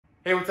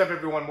Hey, what's up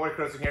everyone? Morey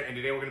Croson here, and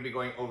today we're going to be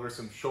going over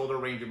some shoulder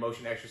range of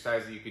motion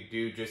exercises that you could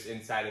do just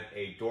inside of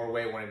a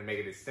doorway. I wanted to make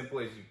it as simple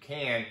as you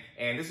can,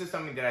 and this is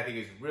something that I think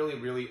is really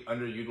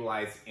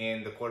underutilized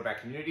in the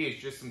quarterback community.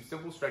 It's just some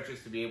simple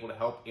stretches to be able to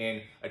help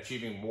in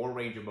achieving more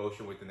range of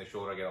motion within the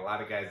shoulder. I get a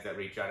lot of guys that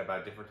reach out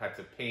about different types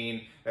of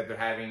pain that they're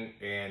having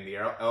in the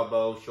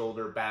elbow,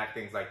 shoulder, back,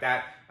 things like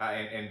that,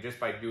 and just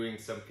by doing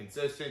some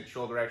consistent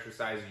shoulder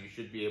exercises, you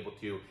should be able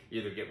to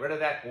either get rid of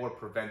that or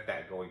prevent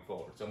that going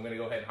forward. So I'm going to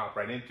go ahead and hop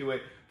right into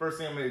it. First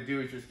thing I'm going to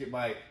do is just get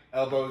my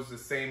elbows the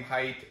same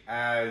height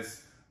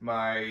as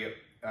my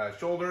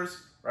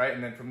shoulders, right?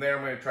 And then from there,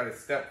 I'm going to try to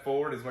step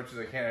forward as much as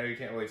I can. I know you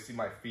can't really see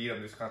my feet.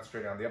 I'm just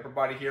concentrating on the upper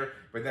body here.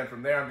 But then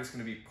from there, I'm just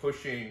going to be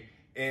pushing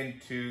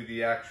into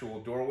the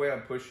actual doorway.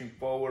 I'm pushing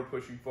forward,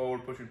 pushing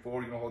forward, pushing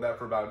forward. You're going to hold that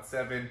for about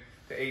 7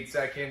 to 8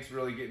 seconds,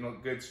 really getting a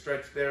good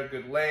stretch there,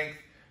 good length.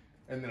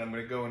 And then I'm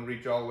going to go and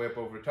reach all the way up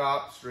over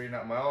top, straighten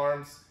out my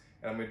arms.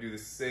 And I'm going to do the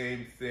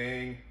same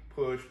thing.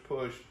 Push,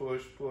 push,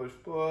 push, push,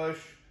 push.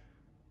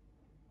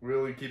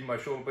 Really keeping my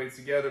shoulder blades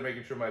together,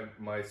 making sure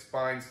my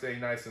spine stay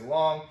nice and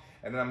long.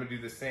 And then I'm gonna do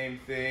the same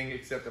thing,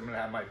 except I'm gonna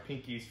have my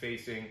pinkies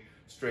facing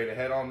straight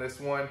ahead on this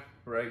one,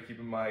 right?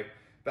 Keeping my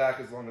back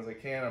as long as I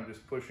can. I'm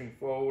just pushing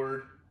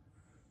forward.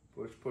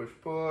 Push, push,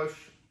 push.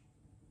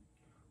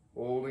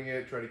 Holding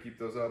it, try to keep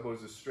those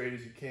elbows as straight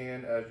as you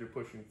can as you're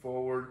pushing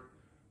forward.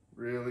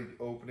 Really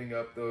opening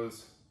up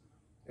those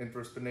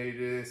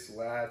infraspinatus,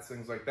 lats,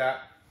 things like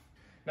that.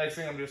 Next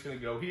thing, I'm just gonna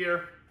go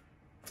here,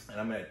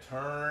 and I'm gonna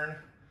turn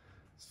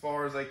as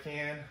far as I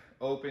can,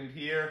 opened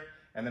here,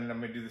 and then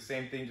I'm gonna do the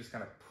same thing, just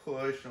kind of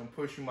push. I'm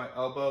pushing my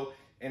elbow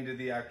into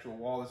the actual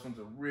wall. This one's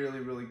a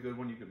really good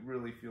one. You can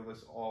really feel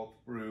this all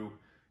through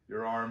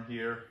your arm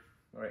here,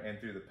 all right, and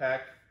through the pec.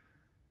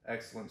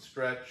 Excellent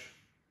stretch.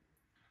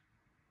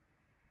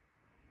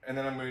 And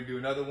then I'm gonna do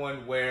another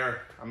one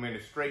where I'm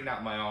gonna straighten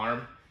out my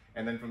arm,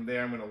 and then from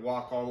there I'm gonna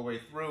walk all the way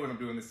through, and I'm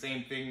doing the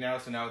same thing now.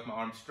 So now with my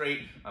arm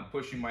straight, I'm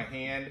pushing my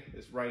hand,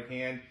 this right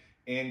hand,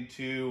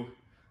 into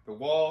the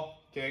wall.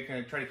 Okay,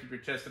 kind of try to keep your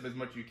chest up as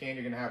much as you can.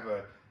 You're gonna have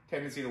a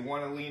tendency to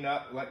want to lean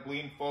up,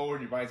 lean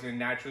forward. Your body's gonna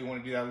naturally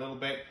want to do that a little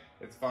bit.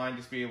 It's fine,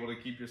 just be able to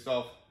keep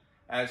yourself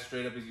as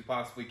straight up as you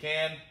possibly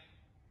can.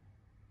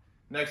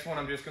 Next one,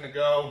 I'm just gonna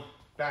go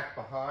back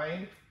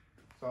behind.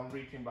 So I'm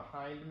reaching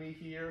behind me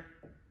here,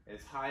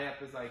 as high up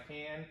as I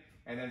can.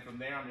 And then from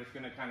there, I'm just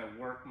gonna kind of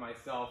work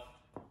myself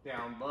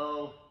down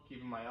low,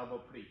 keeping my elbow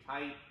pretty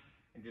tight,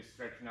 and just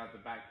stretching out the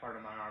back part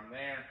of my arm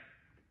there.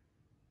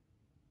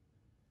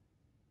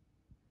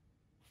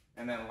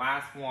 And then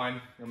last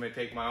one, I'm gonna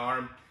take my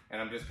arm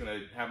and I'm just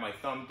gonna have my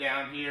thumb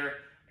down here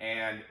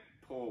and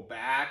pull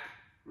back,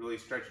 really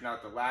stretching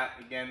out the lat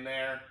again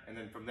there. And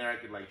then from there, I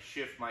could like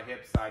shift my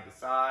hips side to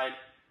side.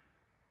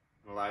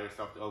 Allow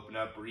yourself to open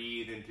up,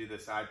 breathe into the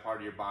side part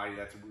of your body.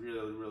 That's a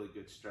really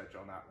good stretch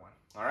on that one.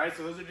 All right,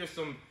 so those are just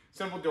some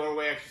simple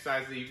doorway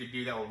exercises that you could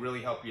do that will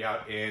really help you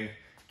out in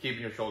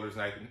keeping your shoulders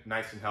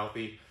nice and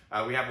healthy.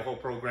 We have a whole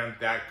program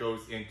that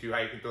goes into how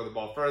you can throw the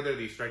ball further.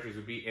 These stretches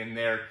will be in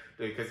there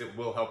because it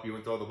will help you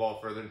and throw the ball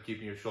further and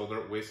keeping your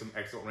shoulder with some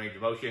excellent range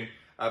of motion.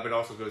 But it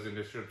also goes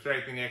into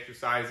strengthening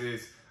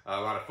exercises,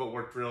 a lot of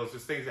footwork drills,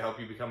 just things to help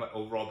you become an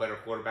overall better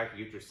quarterback.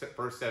 You get your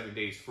first 7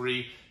 days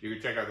free. You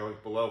can check out the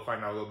link below,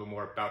 find out a little bit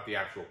more about the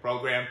actual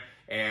program.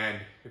 And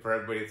for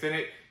everybody that's in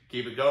it,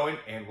 keep it going,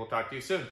 and we'll talk to you soon.